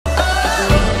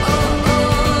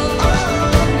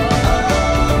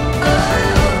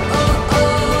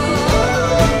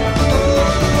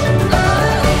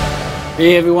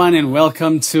Hey everyone, and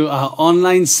welcome to our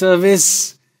online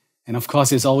service. And of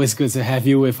course, it's always good to have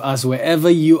you with us wherever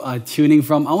you are tuning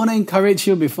from. I want to encourage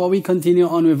you before we continue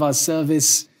on with our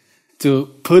service to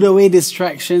put away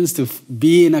distractions, to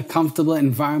be in a comfortable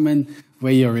environment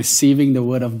where you're receiving the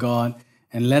Word of God.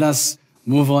 And let us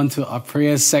move on to our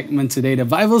prayer segment today. The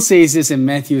Bible says this in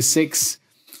Matthew 6,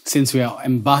 since we are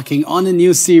embarking on a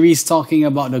new series talking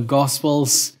about the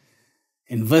Gospels.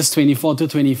 In verse 24 to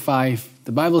 25,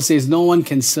 the Bible says, no one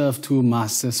can serve two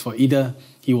masters, for either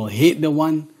he will hate the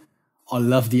one or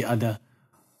love the other,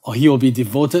 or he will be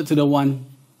devoted to the one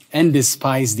and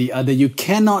despise the other. You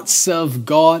cannot serve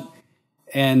God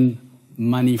and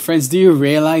money. Friends, do you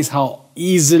realize how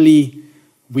easily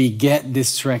we get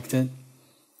distracted?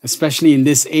 Especially in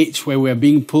this age where we're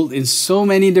being pulled in so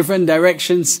many different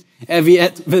directions. Every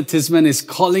advertisement is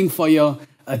calling for your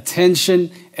attention.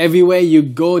 Everywhere you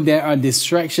go, there are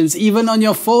distractions, even on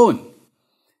your phone.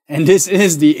 And this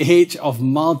is the age of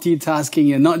multitasking.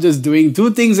 You're not just doing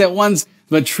two things at once,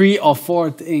 but three or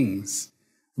four things.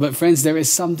 But friends, there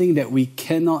is something that we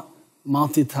cannot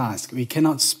multitask. We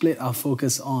cannot split our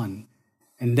focus on.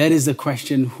 And that is the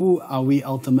question, who are we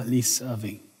ultimately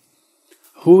serving?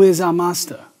 Who is our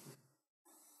master?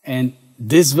 And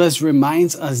this verse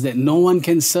reminds us that no one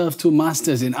can serve two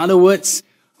masters. In other words,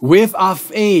 with our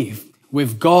faith,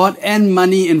 with God and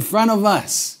money in front of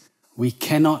us, we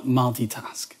cannot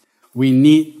multitask. We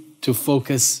need to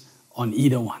focus on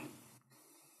either one.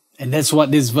 And that's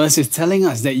what this verse is telling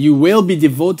us, that you will be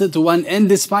devoted to one and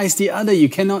despise the other. You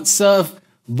cannot serve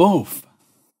both.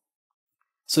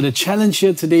 So the challenge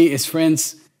here today is,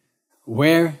 friends,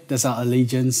 where does our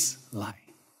allegiance lie?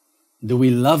 Do we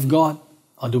love God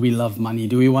or do we love money?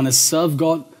 Do we want to serve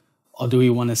God or do we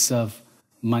want to serve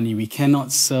money? We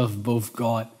cannot serve both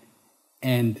God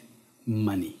and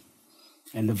money.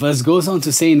 And the verse goes on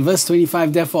to say in verse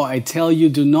 25, therefore I tell you,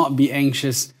 do not be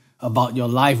anxious about your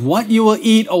life, what you will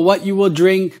eat or what you will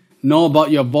drink, nor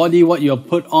about your body, what you'll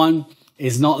put on.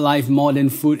 Is not life more than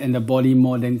food and the body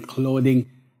more than clothing?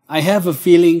 I have a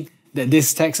feeling that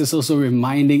this text is also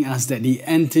reminding us that the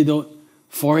antidote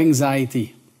for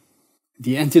anxiety,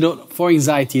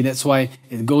 that's why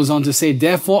it goes on to say,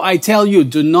 therefore I tell you,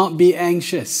 do not be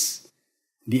anxious.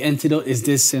 The antidote is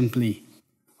this simply,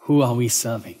 who are we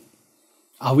serving?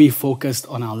 Are we focused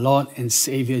on our Lord and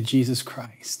Savior Jesus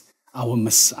Christ, our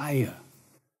Messiah?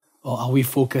 Or are we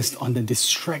focused on the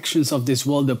distractions of this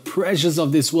world, the pressures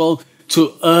of this world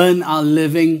to earn our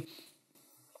living?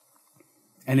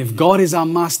 And if God is our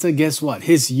master, guess what?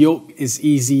 His yoke is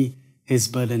easy, his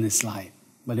burden is light.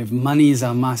 But if money is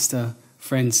our master,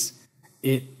 friends,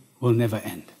 it will never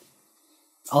end.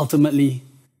 Ultimately,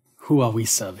 who are we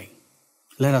serving?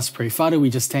 Let us pray. Father, we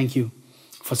just thank you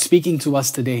for speaking to us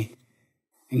today.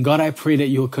 And God, I pray that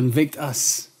you will convict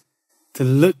us to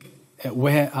look at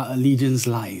where our allegiance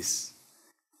lies.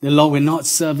 The Lord, we're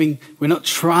not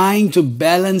trying to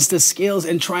balance the scales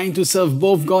and trying to serve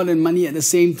both God and money at the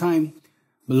same time.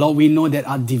 But Lord, we know that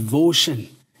our devotion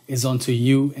is unto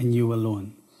you and you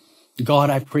alone. God,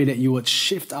 I pray that you would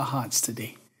shift our hearts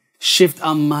today, shift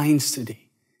our minds today,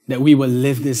 that we will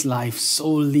live this life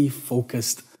solely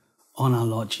focused on our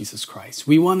Lord Jesus Christ.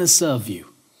 We want to serve you.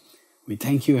 We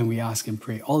thank you and we ask and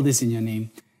pray all this in your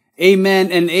name.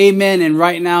 Amen and amen. And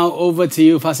right now, over to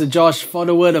you, Pastor Josh, for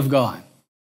the Word of God.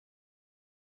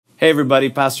 Hey everybody,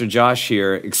 Pastor Josh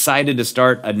here. Excited to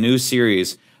start a new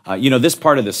series. This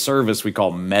part of the service we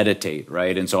call meditate,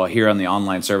 right? And so here on the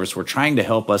online service, we're trying to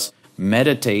help us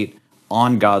meditate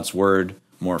on God's Word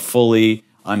more fully,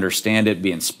 understand it,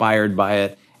 be inspired by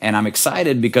it. And I'm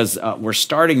excited because we're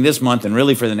starting this month and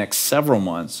really for the next several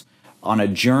months on a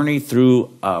journey through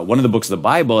one of the books of the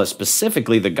Bible,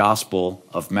 specifically the Gospel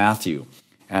of Matthew.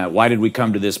 Why did we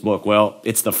come to this book? Well,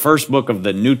 it's the first book of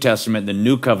the New Testament, the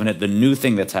New Covenant, the new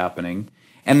thing that's happening.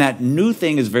 And that new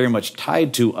thing is very much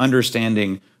tied to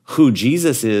understanding who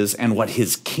Jesus is and what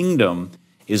his kingdom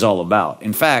is all about.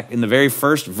 In fact, in the very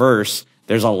first verse,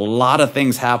 there's a lot of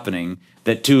things happening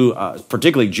that to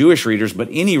particularly Jewish readers, but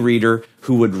any reader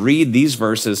who would read these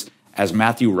verses as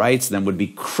Matthew writes them would be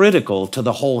critical to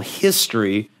the whole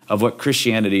history of what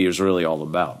Christianity is really all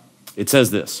about. It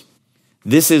says this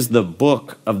is the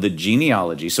book of the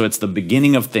genealogy. So it's the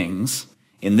beginning of things,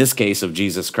 in this case of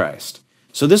Jesus Christ.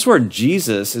 So this word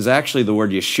Jesus is actually the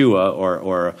word Yeshua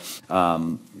or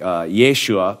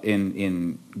Yeshua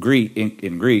in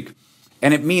Greek,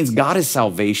 and it means God is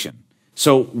salvation.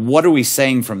 So what are we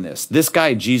saying from this? This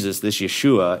guy, Jesus, this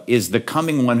Yeshua, is the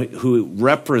coming one who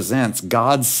represents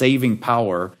God's saving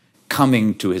power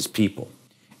coming to his people.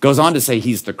 Goes on to say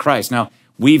he's the Christ. Now,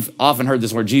 we've often heard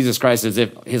this word Jesus Christ as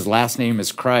if his last name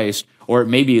is Christ, or it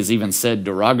maybe is even said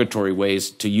derogatory ways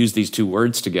to use these two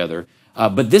words together.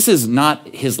 But this is not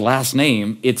his last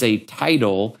name. It's a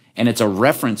title, and it's a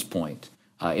reference point.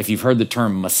 If you've heard the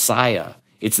term Messiah,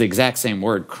 it's the exact same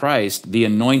word, Christ, the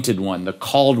anointed one, the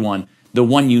called one, the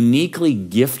one uniquely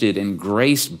gifted and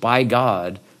graced by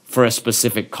God for a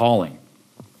specific calling.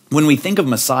 When we think of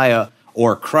Messiah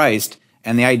or Christ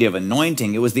and the idea of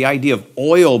anointing, it was the idea of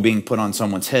oil being put on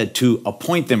someone's head to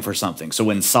appoint them for something. So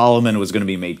when Solomon was going to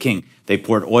be made king, they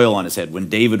poured oil on his head. When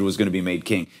David was going to be made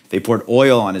king, they poured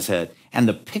oil on his head. And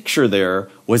the picture there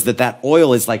was that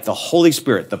oil is like the Holy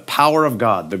Spirit, the power of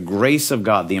God, the grace of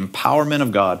God, the empowerment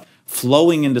of God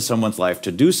flowing into someone's life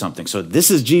to do something. So this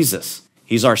is Jesus.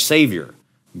 He's our Savior.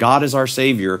 God is our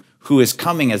Savior who is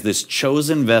coming as this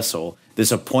chosen vessel,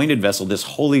 this appointed vessel, this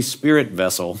Holy Spirit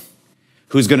vessel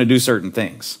who's going to do certain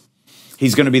things.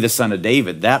 He's going to be the son of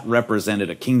David. That represented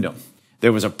a kingdom.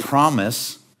 There was a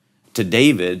promise to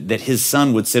David that his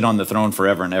son would sit on the throne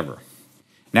forever and ever.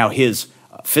 Now, his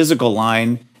physical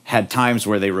line had times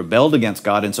where they rebelled against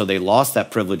God, and so they lost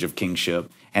that privilege of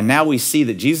kingship. And now we see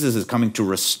that Jesus is coming to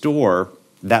restore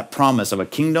that promise of a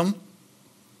kingdom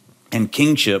and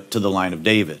kingship to the line of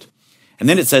David. And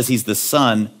then it says he's the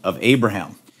son of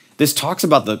Abraham. This talks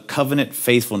about the covenant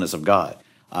faithfulness of God.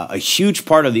 A huge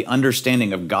part of the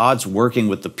understanding of God's working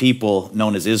with the people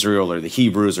known as Israel or the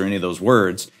Hebrews or any of those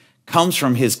words comes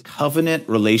from his covenant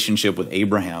relationship with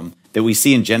Abraham that we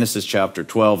see in Genesis chapter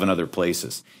 12 and other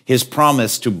places. His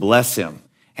promise to bless him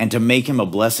and to make him a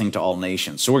blessing to all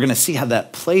nations. So we're going to see how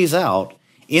that plays out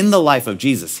in the life of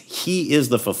Jesus. He is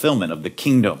the fulfillment of the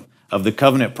kingdom, of the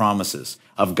covenant promises,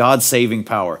 of God's saving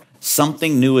power.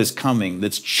 Something new is coming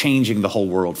that's changing the whole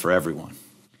world for everyone.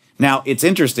 Now, it's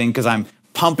interesting because I'm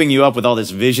pumping you up with all this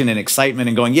vision and excitement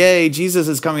and going, yay, Jesus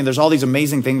is coming. There's all these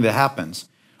amazing things that happens.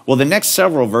 Well, the next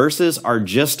several verses are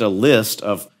just a list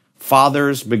of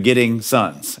fathers begetting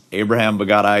sons. Abraham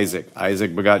begot Isaac.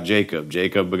 Isaac begot Jacob.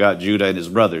 Jacob begot Judah and his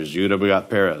brothers. Judah begot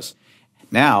Perez.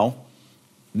 Now,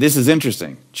 this is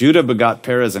interesting. Judah begot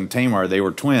Perez and Tamar. They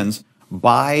were twins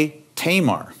by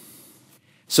Tamar.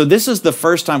 So this is the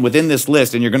first time within this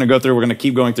list, and you're going to go through, we're going to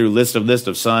keep going through list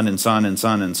of son and son and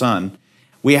son and son.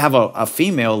 We have a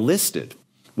female listed.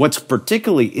 What's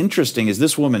particularly interesting is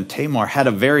this woman, Tamar, had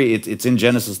it's in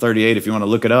Genesis 38 if you want to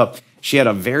look it up. She had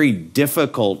a very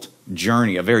difficult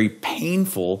journey, a very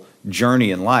painful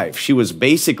journey in life. She was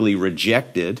basically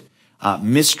rejected,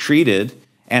 mistreated,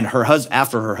 and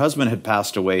after her husband had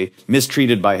passed away,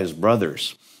 mistreated by his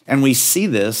brothers. And we see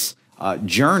this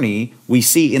journey we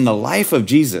see in the life of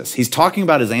Jesus. He's talking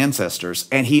about his ancestors,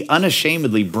 and he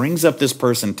unashamedly brings up this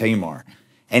person, Tamar.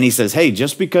 And he says, hey,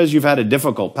 just because you've had a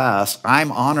difficult past,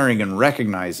 I'm honoring and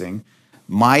recognizing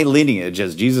my lineage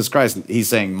as Jesus Christ. He's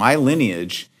saying my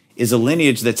lineage is a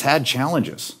lineage that's had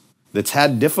challenges, that's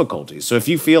had difficulties. So if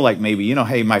you feel like maybe,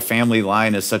 hey, my family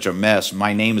line is such a mess,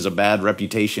 my name is a bad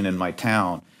reputation in my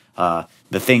town,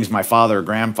 the things my father or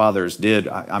grandfathers did,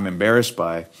 I'm embarrassed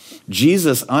by.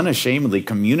 Jesus unashamedly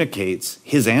communicates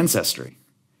his ancestry.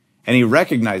 And he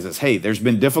recognizes, hey, there's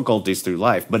been difficulties through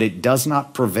life, but it does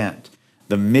not prevent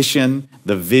the mission,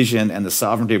 the vision, and the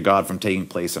sovereignty of God from taking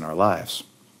place in our lives.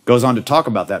 Goes on to talk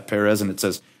about that Perez, and it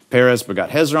says, Perez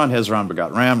begot Hezron, Hezron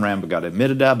begot Ram, Ram begot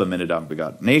Amminadab, Amminadab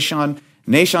begot Nahshon,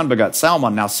 Nahshon begot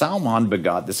Salmon. Now Salmon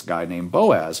begot this guy named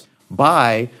Boaz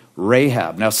by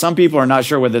Rahab. Now some people are not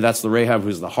sure whether that's the Rahab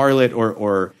who's the harlot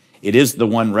or it is the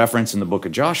one referenced in the book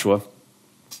of Joshua.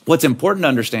 What's important to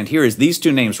understand here is these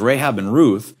two names, Rahab and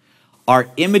Ruth, are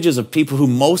images of people who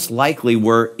most likely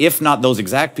were, if not those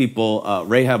exact people,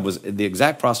 Rahab was the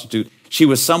exact prostitute. She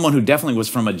was someone who definitely was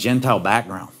from a Gentile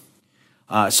background.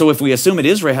 So if we assume it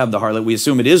is Rahab the harlot, we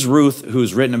assume it is Ruth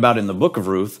who's written about in the book of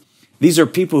Ruth. These are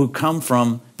people who come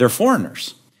from, they're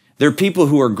foreigners. They're people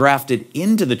who are grafted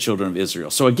into the children of Israel.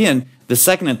 So again, the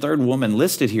second and third woman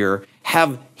listed here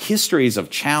have histories of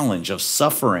challenge, of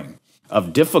suffering,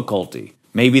 of difficulty.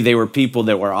 Maybe they were people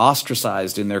that were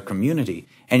ostracized in their community.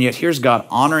 And yet here's God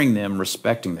honoring them,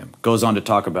 respecting them. Goes on to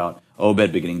talk about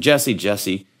Obed beginning Jesse,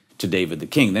 Jesse to David the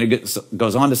king. Then it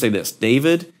goes on to say this,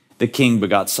 David the king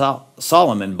begot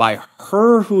Solomon by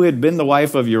her who had been the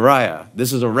wife of Uriah.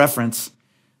 This is a reference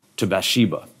to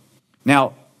Bathsheba.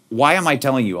 Now, why am I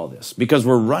telling you all this? Because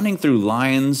we're running through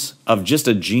lines of just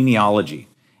a genealogy.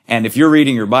 And if you're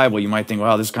reading your Bible, you might think,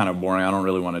 wow, this is kind of boring. I don't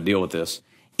really want to deal with this.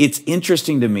 It's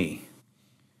interesting to me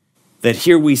that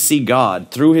here we see God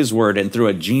through his word and through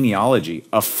a genealogy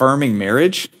affirming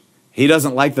marriage. He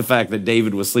doesn't like the fact that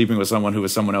David was sleeping with someone who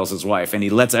was someone else's wife. And he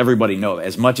lets everybody know,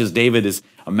 as much as David is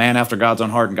a man after God's own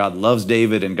heart and God loves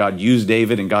David and God used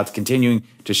David and God's continuing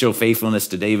to show faithfulness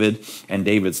to David and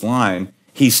David's line,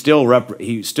 he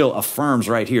still affirms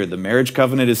right here, the marriage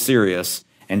covenant is serious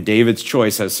and David's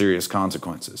choice has serious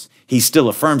consequences. He still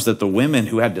affirms that the women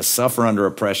who had to suffer under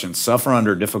oppression, suffer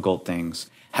under difficult things,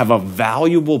 have a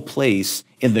valuable place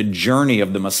in the journey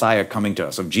of the Messiah coming to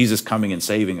us, of Jesus coming and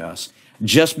saving us.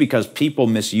 Just because people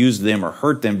misused them or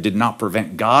hurt them did not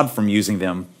prevent God from using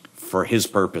them for his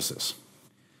purposes.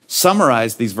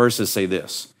 Summarized, these verses say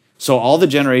this. So all the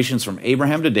generations from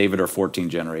Abraham to David are 14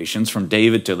 generations. From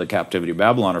David to the captivity of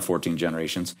Babylon are 14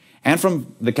 generations. And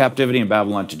from the captivity in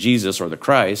Babylon to Jesus, or the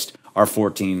Christ, are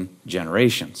 14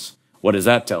 generations. What does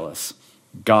that tell us?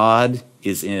 God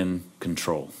is in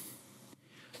control.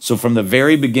 So from the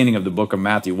very beginning of the book of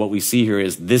Matthew, what we see here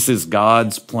is this is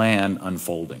God's plan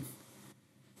unfolding.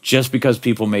 Just because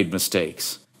people made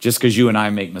mistakes, just because you and I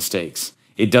make mistakes,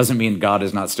 it doesn't mean God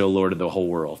is not still Lord of the whole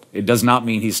world. It does not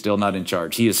mean he's still not in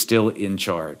charge. He is still in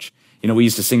charge. You know, we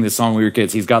used to sing this song when we were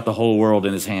kids, he's got the whole world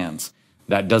in his hands.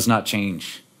 That does not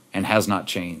change and has not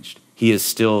changed. He is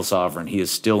still sovereign. He is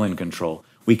still in control.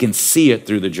 We can see it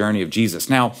through the journey of Jesus.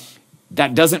 Now,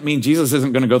 that doesn't mean Jesus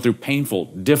isn't going to go through painful,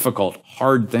 difficult,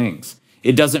 hard things.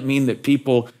 It doesn't mean that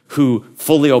people who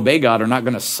fully obey God are not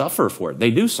going to suffer for it. They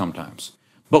do sometimes.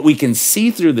 But we can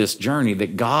see through this journey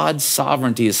that God's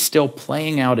sovereignty is still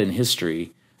playing out in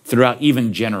history throughout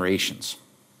even generations.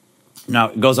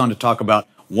 Now, it goes on to talk about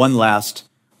one last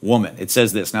woman. It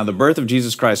says this, now the birth of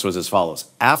Jesus Christ was as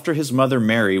follows. After his mother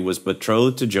Mary was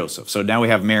betrothed to Joseph. So now we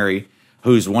have Mary,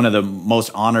 who's one of the most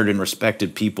honored and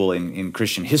respected people in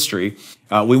Christian history.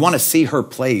 We want to see her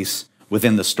place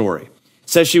within the story. It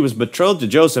says she was betrothed to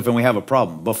Joseph, and we have a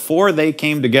problem. Before they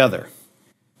came together,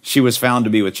 she was found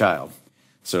to be with child.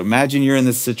 So imagine you're in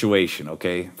this situation,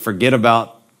 okay? Forget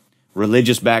about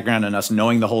religious background and us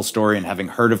knowing the whole story and having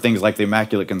heard of things like the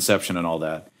Immaculate Conception and all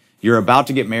that. You're about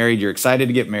to get married, you're excited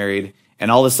to get married, and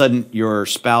all of a sudden your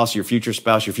spouse, your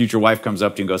future wife comes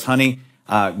up to you and goes, honey,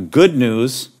 good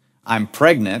news, I'm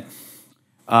pregnant.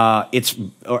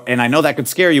 And I know that could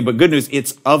scare you, but good news,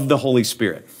 it's of the Holy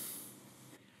Spirit.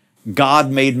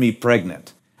 God made me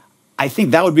pregnant. I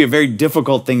think that would be a very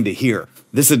difficult thing to hear.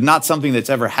 This is not something that's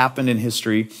ever happened in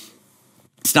history.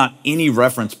 It's not any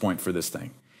reference point for this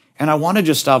thing. And I want to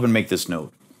just stop and make this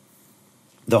note.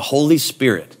 The Holy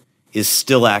Spirit is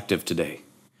still active today.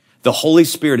 The Holy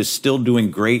Spirit is still doing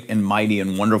great and mighty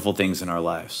and wonderful things in our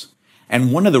lives.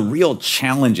 And one of the real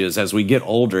challenges as we get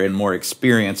older and more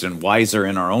experienced and wiser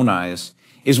in our own eyes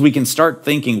is we can start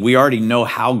thinking we already know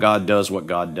how God does what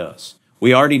God does.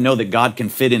 We already know that God can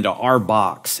fit into our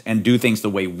box and do things the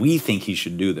way we think he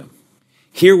should do them.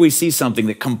 Here we see something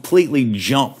that completely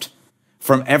jumped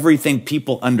from everything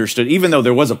people understood. Even though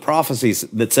there was a prophecy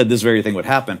that said this very thing would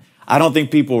happen, I don't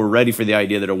think people were ready for the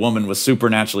idea that a woman was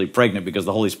supernaturally pregnant because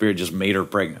the Holy Spirit just made her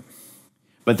pregnant.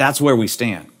 But that's where we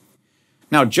stand.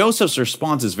 Now, Joseph's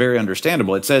response is very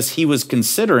understandable. It says he was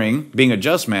considering being a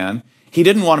just man. He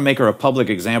didn't want to make her a public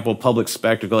example, public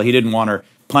spectacle. He didn't want her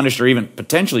punished, or even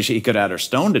potentially he could have had her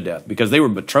stoned to death because they were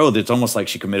betrothed. It's almost like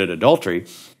she committed adultery.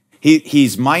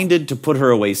 He's minded to put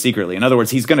her away secretly. In other words,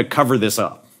 he's going to cover this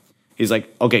up. He's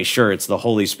like, okay, sure, it's the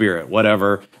Holy Spirit,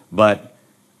 whatever, but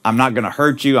I'm not going to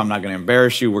hurt you. I'm not going to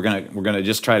embarrass you. We're going to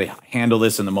just try to handle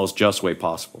this in the most just way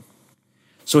possible.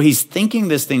 So he's thinking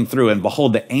this thing through, and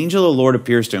behold, the angel of the Lord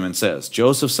appears to him and says,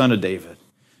 Joseph, son of David,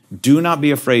 do not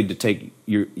be afraid to take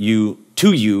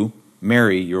you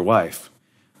Mary, your wife,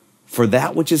 for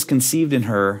that which is conceived in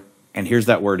her, and here's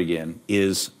that word again,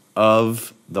 is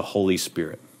of the Holy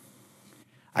Spirit.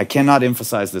 I cannot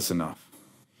emphasize this enough.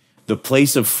 The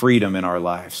place of freedom in our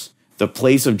lives, the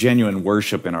place of genuine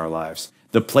worship in our lives,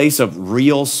 the place of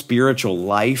real spiritual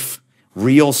life,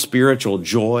 real spiritual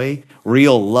joy,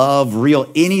 real love,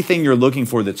 real anything you're looking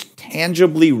for that's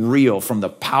tangibly real from the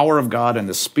power of God and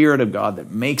the Spirit of God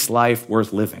that makes life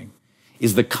worth living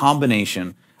is the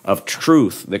combination of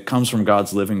truth that comes from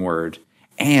God's living word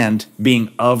and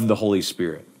being of the Holy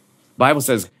Spirit. The Bible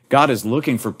says God is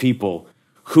looking for people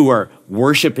who are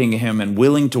worshiping him and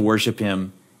willing to worship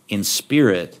him in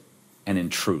spirit and in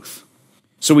truth.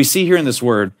 So we see here in this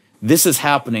word, this is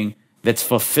happening that's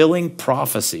fulfilling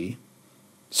prophecy.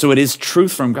 So it is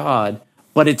truth from God,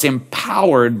 but it's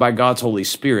empowered by God's Holy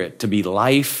Spirit to be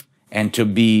life and to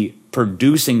be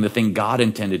producing the thing God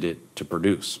intended it to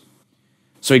produce.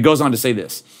 So he goes on to say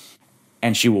this,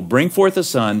 and she will bring forth a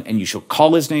son, and you shall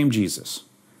call his name Jesus,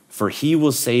 for he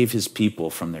will save his people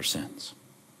from their sins.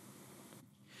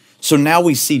 So now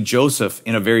we see Joseph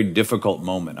in a very difficult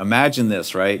moment. Imagine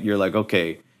this, right? You're like,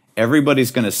 okay,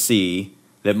 everybody's going to see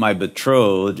that my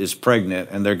betrothed is pregnant,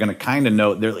 and they're going to kind of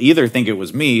know, they'll either think it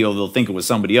was me or they'll think it was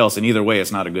somebody else, and either way,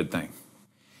 it's not a good thing.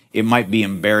 It might be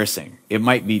embarrassing. It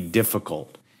might be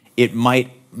difficult. It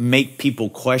might make people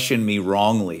question me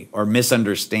wrongly or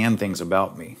misunderstand things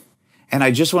about me. And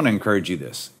I just want to encourage you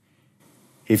this.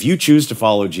 If you choose to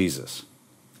follow Jesus,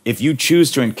 if you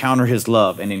choose to encounter his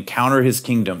love and encounter his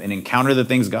kingdom and encounter the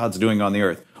things God's doing on the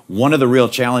earth, one of the real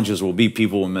challenges will be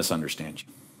people will misunderstand you.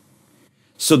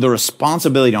 So the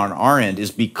responsibility on our end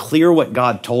is be clear what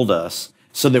God told us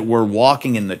so that we're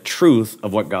walking in the truth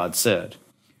of what God said.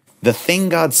 The thing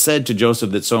God said to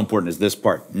Joseph that's so important is this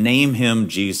part: name him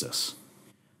Jesus.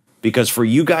 Because for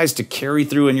you guys to carry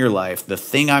through in your life, the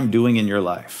thing I'm doing in your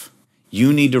life,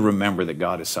 you need to remember that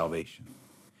God is salvation.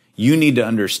 You need to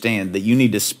understand that you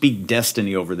need to speak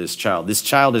destiny over this child. This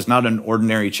child is not an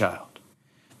ordinary child.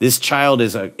 This child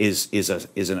is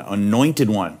an anointed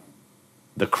one,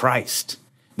 the Christ.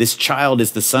 This child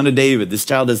is the son of David. This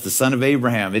child is the son of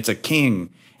Abraham. It's a king,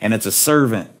 and it's a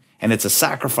servant, and it's a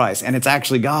sacrifice, and it's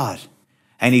actually God.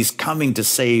 And he's coming to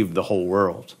save the whole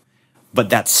world. But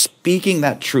that speaking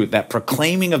that truth, that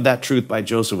proclaiming of that truth by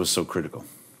Joseph was so critical.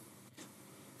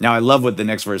 Now, I love what the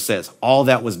next verse says. All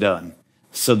that was done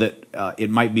so that it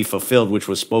might be fulfilled, which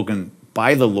was spoken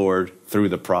by the Lord through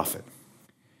the prophet.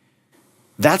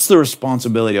 That's the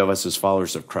responsibility of us as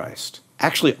followers of Christ.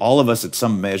 Actually, all of us at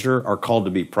some measure are called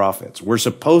to be prophets. We're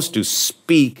supposed to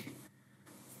speak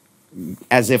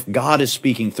as if God is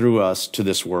speaking through us to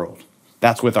this world.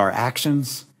 That's with our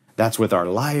actions. That's with our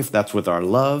life. That's with our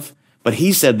love. But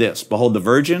he said this: behold, the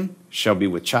virgin shall be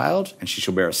with child, and she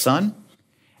shall bear a son,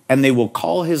 and they will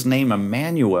call his name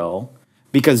Emmanuel,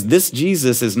 because this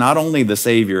Jesus is not only the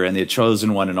Savior and the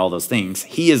chosen one and all those things,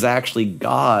 he is actually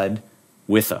God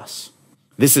with us.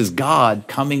 This is God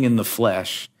coming in the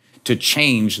flesh to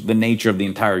change the nature of the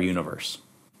entire universe.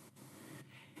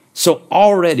 So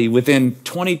already within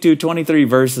 22, 23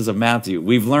 verses of Matthew,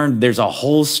 we've learned there's a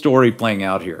whole story playing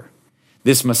out here.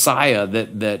 This Messiah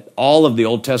that all of the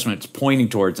Old Testament is pointing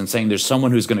towards and saying there's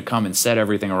someone who's going to come and set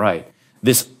everything right.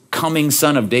 This coming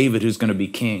son of David who's going to be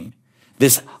king.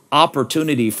 This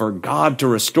opportunity for God to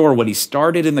restore what he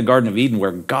started in the Garden of Eden,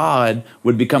 where God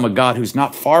would become a God who's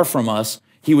not far from us.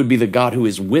 He would be the God who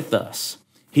is with us.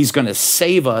 He's going to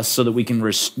save us so that we can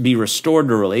be restored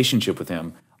to a relationship with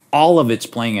him. All of it's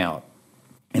playing out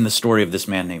in the story of this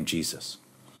man named Jesus.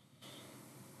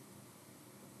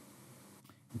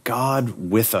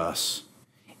 God with us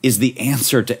is the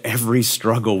answer to every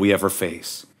struggle we ever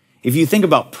face. If you think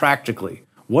about practically,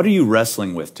 what are you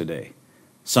wrestling with today?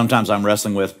 Sometimes I'm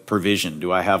wrestling with provision.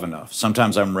 Do I have enough?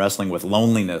 Sometimes I'm wrestling with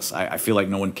loneliness. I feel like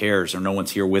no one cares or no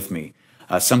one's here with me.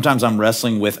 Sometimes I'm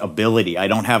wrestling with ability. I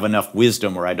don't have enough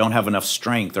wisdom, or I don't have enough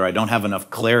strength, or I don't have enough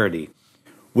clarity.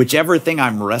 Whichever thing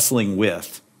I'm wrestling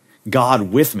with,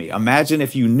 God with me. Imagine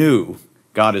if you knew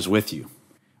God is with you,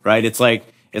 right? It's like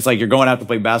you're going out to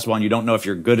play basketball and you don't know if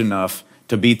you're good enough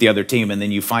to beat the other team. And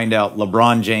then you find out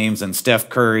LeBron James and Steph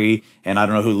Curry and I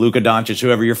don't know who, Luka Doncic,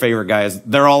 whoever your favorite guy is,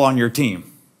 they're all on your team.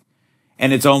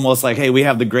 And it's almost like, hey, we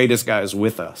have the greatest guys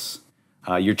with us.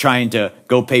 You're trying to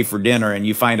go pay for dinner and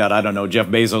you find out, I don't know, Jeff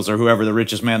Bezos or whoever the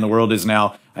richest man in the world is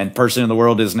now and person in the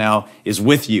world is now is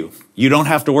with you. You don't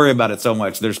have to worry about it so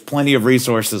much. There's plenty of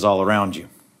resources all around you.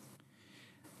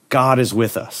 God is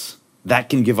with us. That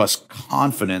can give us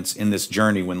confidence in this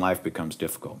journey when life becomes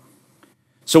difficult.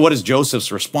 So what is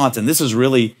Joseph's response? And this is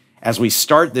really, as we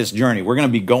start this journey, we're going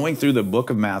to be going through the book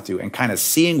of Matthew and kind of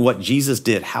seeing what Jesus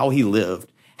did, how he lived,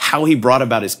 how he brought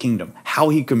about his kingdom, how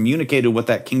he communicated what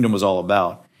that kingdom was all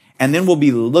about. And then we'll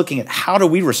be looking at how do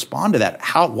we respond to that?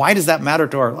 Why does that matter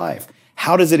to our life?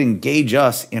 How does it engage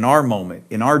us in our moment,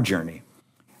 in our journey?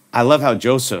 I love how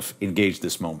Joseph engaged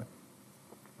this moment.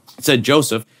 It said,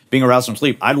 Joseph, being aroused from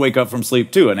sleep, I'd wake up from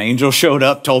sleep too. An angel showed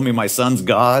up, told me my son's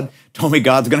God, told me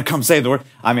God's going to come save the world.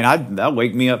 I mean, that'd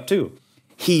wake me up too.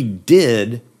 He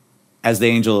did as the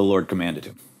angel of the Lord commanded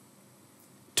him.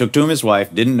 Took to him his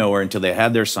wife, didn't know her until they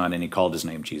had their son, and he called his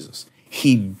name Jesus.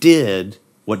 He did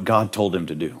what God told him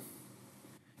to do.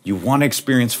 You want to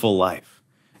experience full life.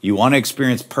 You want to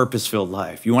experience purpose-filled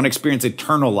life. You want to experience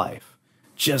eternal life.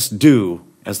 Just do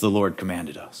as the Lord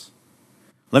commanded us.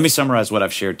 Let me summarize what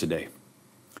I've shared today.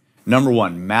 Number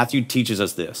one, Matthew teaches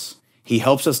us this. He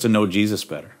helps us to know Jesus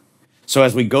better. So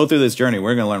as we go through this journey,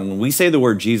 we're going to learn when we say the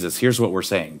word Jesus, here's what we're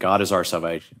saying. God is our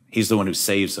salvation. He's the one who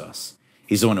saves us.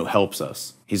 He's the one who helps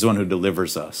us. He's the one who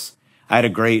delivers us. I had a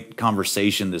great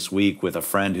conversation this week with a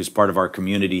friend who's part of our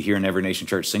community here in Every Nation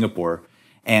Church, Singapore.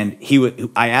 And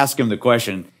I asked him the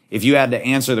question, if you had to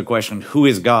answer the question, who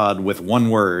is God with one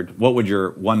word, what would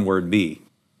your one word be?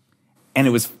 And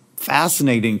it was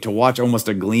fascinating to watch almost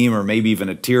a gleam or maybe even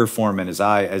a tear form in his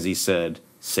eye as he said,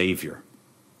 Savior.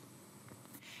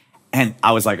 And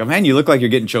I was like, oh, man, you look like you're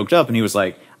getting choked up. And he was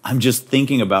like, I'm just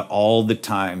thinking about all the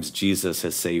times Jesus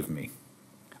has saved me,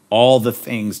 all the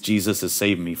things Jesus has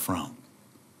saved me from.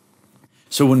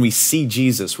 So when we see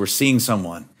Jesus, we're seeing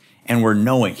someone and we're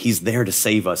knowing he's there to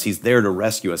save us. He's there to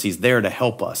rescue us. He's there to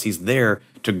help us. He's there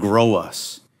to grow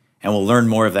us. And we'll learn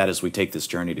more of that as we take this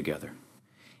journey together.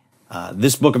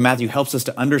 This book of Matthew helps us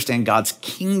to understand God's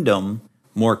kingdom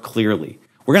more clearly.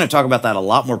 We're going to talk about that a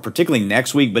lot more, particularly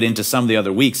next week, but into some of the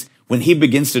other weeks. When he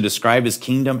begins to describe his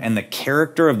kingdom and the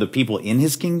character of the people in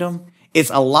his kingdom, it's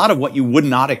a lot of what you would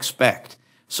not expect.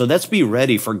 So let's be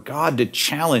ready for God to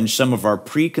challenge some of our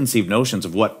preconceived notions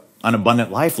of what an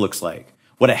abundant life looks like,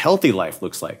 what a healthy life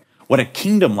looks like, what a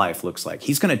kingdom life looks like.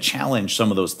 He's going to challenge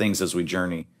some of those things as we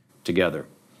journey together.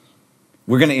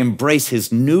 We're going to embrace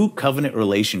his new covenant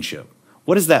relationship.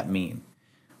 What does that mean?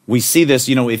 We see this,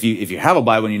 if you have a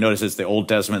Bible and you notice it's the Old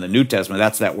Testament and the New Testament,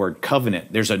 that's that word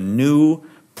covenant. There's a new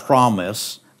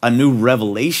promise, a new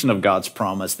revelation of God's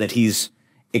promise that he's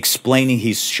explaining,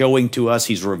 he's showing to us,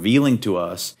 he's revealing to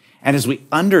us. And as we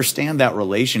understand that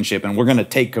relationship, and we're going to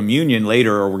take communion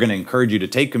later, or we're going to encourage you to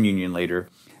take communion later,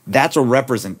 that's a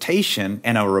representation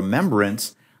and a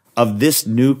remembrance of this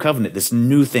new covenant, this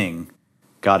new thing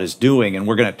God is doing. And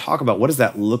we're going to talk about what does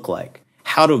that look like?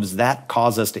 How does that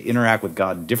cause us to interact with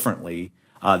God differently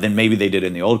than maybe they did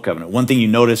in the Old Covenant? One thing you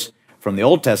notice from the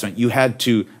Old Testament, you had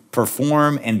to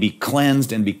perform and be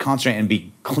cleansed and be consecrated and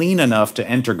be clean enough to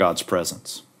enter God's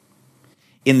presence.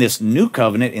 In this new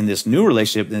covenant, in this new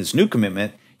relationship, in this new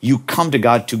commitment, you come to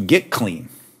God to get clean.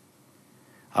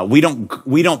 We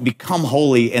don't become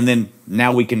holy and then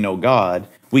now we can know God.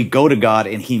 We go to God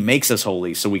and he makes us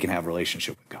holy so we can have a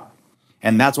relationship with God.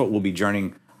 And that's what we'll be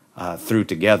journeying through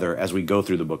together as we go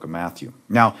through the book of Matthew.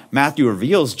 Now, Matthew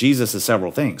reveals Jesus as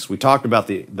several things. We talked about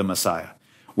the Messiah.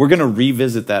 We're going to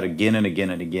revisit that again and again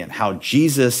and again, how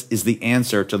Jesus is the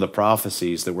answer to the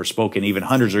prophecies that were spoken even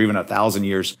hundreds or even 1,000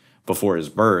 years before his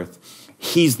birth.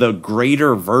 He's the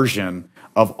greater version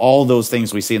of all those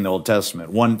things we see in the Old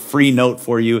Testament. One free note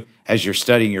for you as you're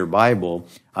studying your Bible,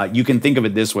 you can think of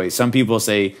it this way. Some people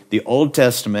say the Old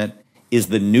Testament is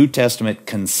the New Testament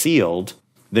concealed.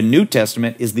 The New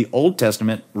Testament is the Old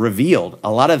Testament revealed.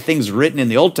 A lot of things written in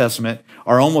the Old Testament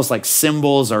are almost like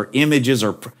symbols or images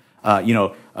or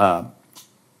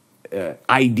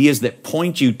ideas that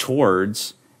point you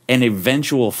towards an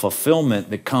eventual fulfillment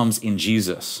that comes in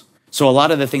Jesus. So a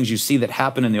lot of the things you see that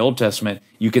happen in the Old Testament,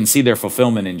 you can see their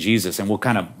fulfillment in Jesus, and we'll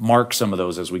kind of mark some of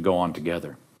those as we go on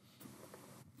together.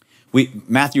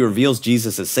 Matthew reveals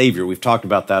Jesus as Savior. We've talked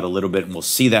about that a little bit, and we'll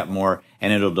see that more,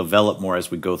 and it'll develop more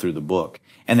as we go through the book.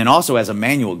 And then also as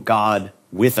Emmanuel, God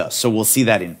with us. So we'll see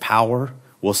that in power,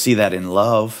 we'll see that in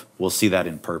love, we'll see that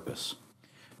in purpose.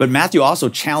 But Matthew also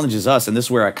challenges us, and this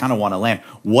is where I kind of want to land.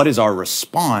 What is our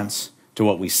response to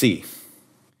what we see?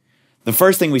 The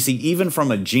first thing we see, even from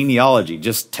a genealogy,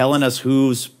 just telling us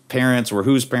whose parents were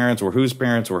whose parents were whose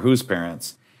parents were whose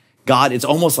parents, God, it's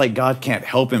almost like God can't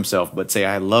help himself but say,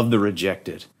 I love the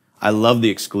rejected. I love the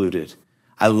excluded.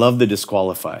 I love the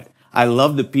disqualified. I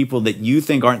love the people that you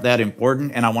think aren't that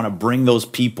important, and I want to bring those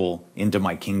people into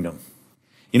my kingdom.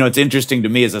 You know, it's interesting to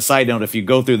me as a side note, if you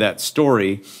go through that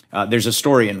story, there's a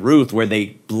story in Ruth where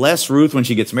they bless Ruth when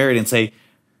she gets married and say,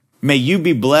 may you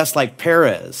be blessed like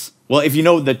Perez. Well, if you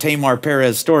know the Tamar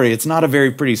Perez story, it's not a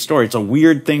very pretty story. It's a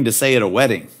weird thing to say at a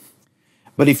wedding.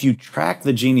 But if you track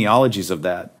the genealogies of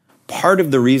that, part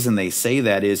of the reason they say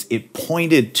that is it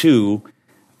pointed to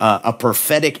a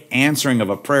prophetic answering of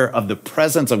a prayer of the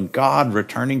presence of God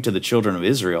returning to the children of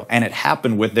Israel. And it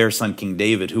happened with their son, King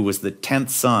David, who was the 10th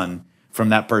son from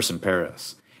that person,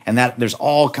 Perez. And that there's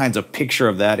all kinds of picture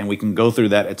of that, and we can go through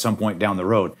that at some point down the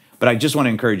road. But I just want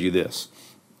to encourage you this.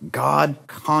 God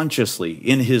consciously,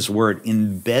 in his word,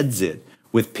 embeds it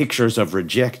with pictures of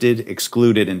rejected,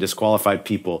 excluded, and disqualified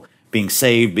people being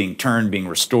saved, being turned, being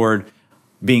restored,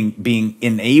 being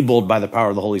enabled by the power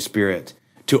of the Holy Spirit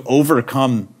to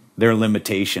overcome their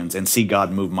limitations and see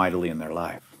God move mightily in their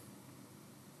life.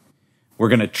 We're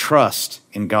going to trust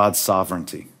in God's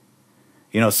sovereignty.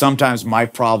 You know, sometimes my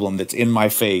problem that's in my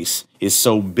face is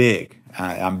so big.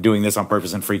 I'm doing this on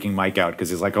purpose and freaking Mike out because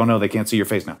he's like, oh no, they can't see your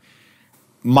face now.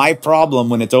 My problem,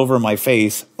 when it's over my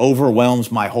face,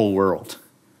 overwhelms my whole world.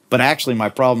 But actually, my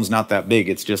problem's not that big.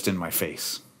 It's just in my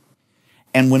face.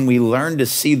 And when we learn to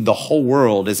see the whole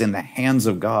world as in the hands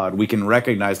of God, we can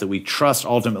recognize that we trust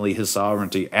ultimately his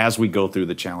sovereignty as we go through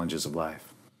the challenges of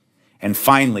life. And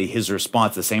finally, his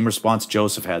response, the same response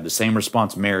Joseph had, the same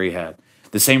response Mary had,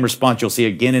 the same response you'll see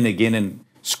again and again in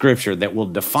Scripture that will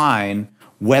define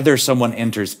whether someone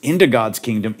enters into God's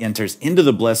kingdom, enters into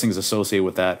the blessings associated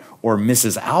with that, or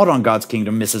misses out on God's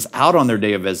kingdom, misses out on their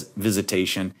day of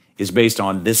visitation, is based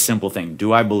on this simple thing.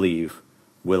 Do I believe?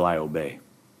 Will I obey?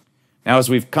 Now, as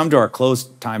we've come to our close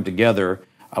time together,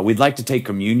 we'd like to take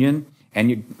communion.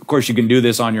 And of course, you can do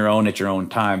this on your own at your own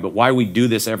time. But why we do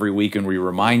this every week and we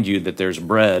remind you that there's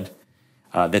bread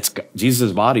that's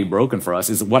Jesus' body broken for us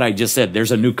is what I just said.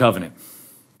 There's a new covenant.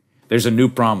 There's a new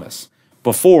promise.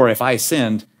 Before, if I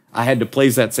sinned, I had to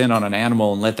place that sin on an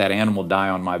animal and let that animal die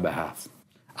on my behalf.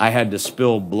 I had to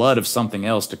spill blood of something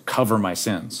else to cover my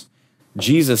sins.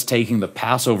 Jesus, taking the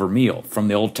Passover meal from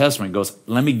the Old Testament, goes,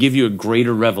 let me give you a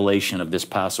greater revelation of this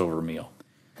Passover meal.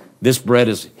 This bread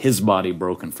is his body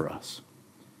broken for us.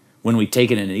 When we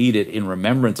take it and eat it in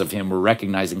remembrance of him, we're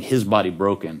recognizing his body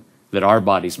broken, that our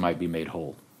bodies might be made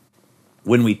whole.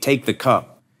 When we take the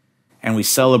cup and we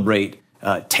celebrate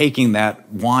taking that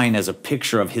wine as a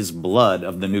picture of his blood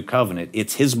of the new covenant,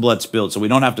 it's his blood spilled, so we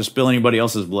don't have to spill anybody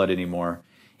else's blood anymore.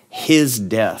 His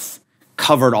death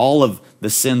covered all of the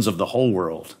sins of the whole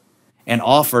world and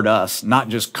offered us not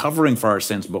just covering for our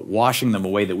sins, but washing them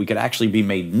away, that we could actually be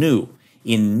made new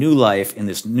in new life in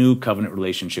this new covenant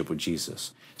relationship with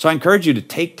Jesus. So I encourage you to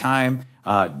take time,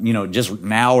 just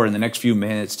now or in the next few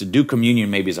minutes, to do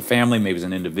communion, maybe as a family, maybe as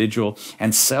an individual,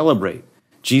 and celebrate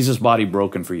Jesus' body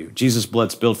broken for you, Jesus'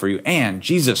 blood spilled for you, and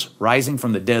Jesus rising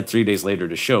from the dead 3 days later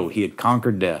to show he had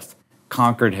conquered death,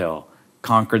 conquered hell,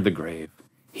 conquered the grave.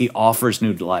 He offers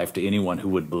new life to anyone who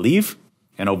would believe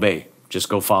and obey. Just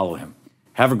go follow him.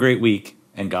 Have a great week,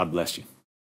 and God bless you.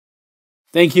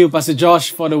 Thank you, Pastor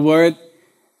Josh, for the word.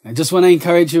 I just want to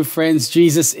encourage you, friends,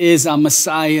 Jesus is our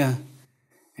Messiah,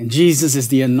 and Jesus is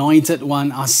the anointed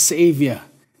one, our Savior,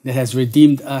 that has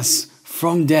redeemed us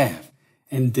from death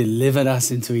and delivered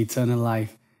us into eternal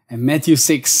life. And Matthew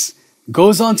 6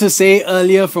 goes on to say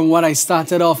earlier, from what I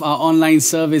started off our online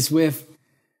service with,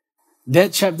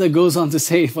 that chapter goes on to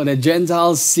say, for the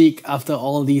Gentiles seek after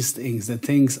all these things, the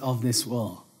things of this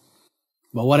world.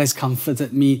 But what has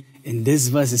comforted me in this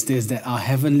verse is this, that our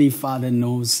Heavenly Father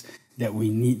knows that we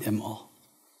need them all.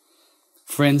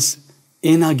 Friends,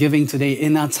 in our giving today,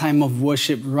 in our time of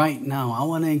worship right now, I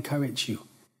want to encourage you.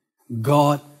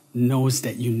 God knows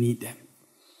that you need them.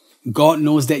 God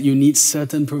knows that you need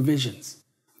certain provisions.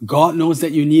 God knows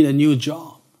that you need a new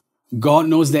job. God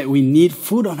knows that we need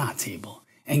food on our table.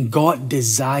 And God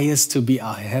desires to be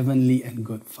our heavenly and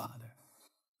good Father.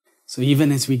 So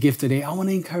even as we give today, I want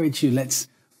to encourage you, let's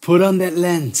put on that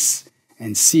lens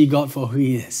and see God for who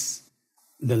he is.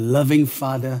 The loving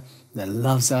Father that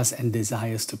loves us and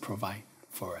desires to provide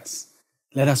for us.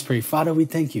 Let us pray. Father, we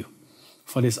thank you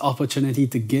for this opportunity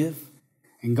to give.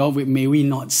 And God, may we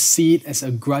not see it as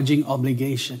a grudging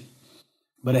obligation,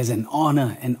 but as an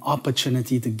honor and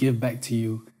opportunity to give back to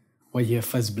you what you have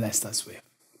first blessed us with.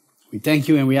 We thank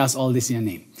you and we ask all this in your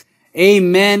name.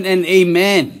 Amen and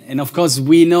amen. And of course,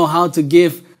 we know how to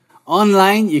give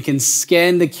online. You can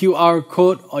scan the QR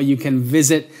code or you can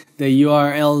visit the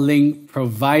URL link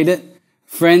provided.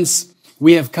 Friends,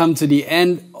 we have come to the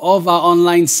end of our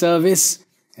online service.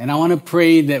 And I want to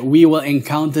pray that we will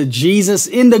encounter Jesus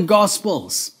in the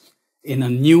Gospels in a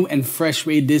new and fresh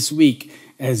way this week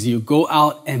as you go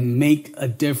out and make a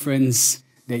difference,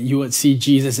 that you would see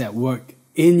Jesus at work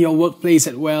in your workplace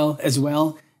as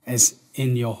well as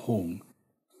in your home.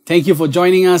 Thank you for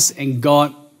joining us, and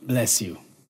God bless you.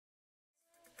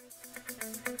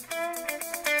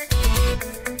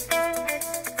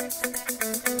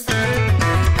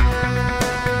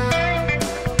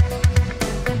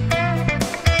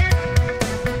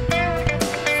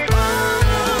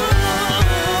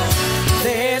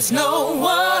 There's no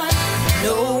one,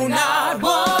 no, not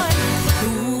one,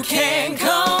 who can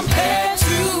compare to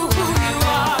who you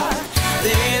are.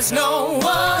 There's no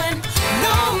one,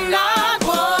 no, not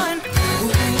one, who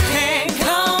can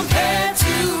compare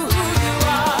to who you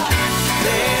are.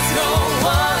 There's no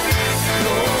one,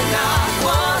 no, not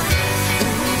one,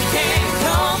 who can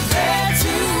compare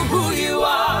to who you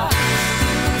are.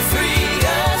 Freed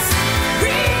us,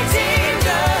 redeemed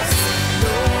us,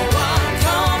 no one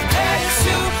compares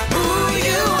to who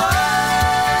you are.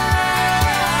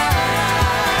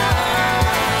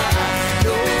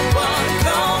 No one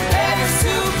compares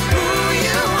to who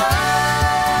you are.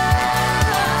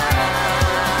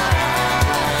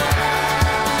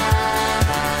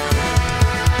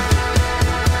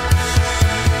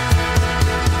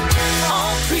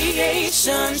 All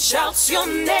creation shouts your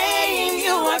name.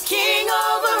 You are King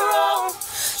over all,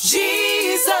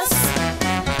 Jesus.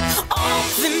 All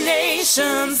the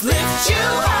nations lift you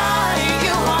high.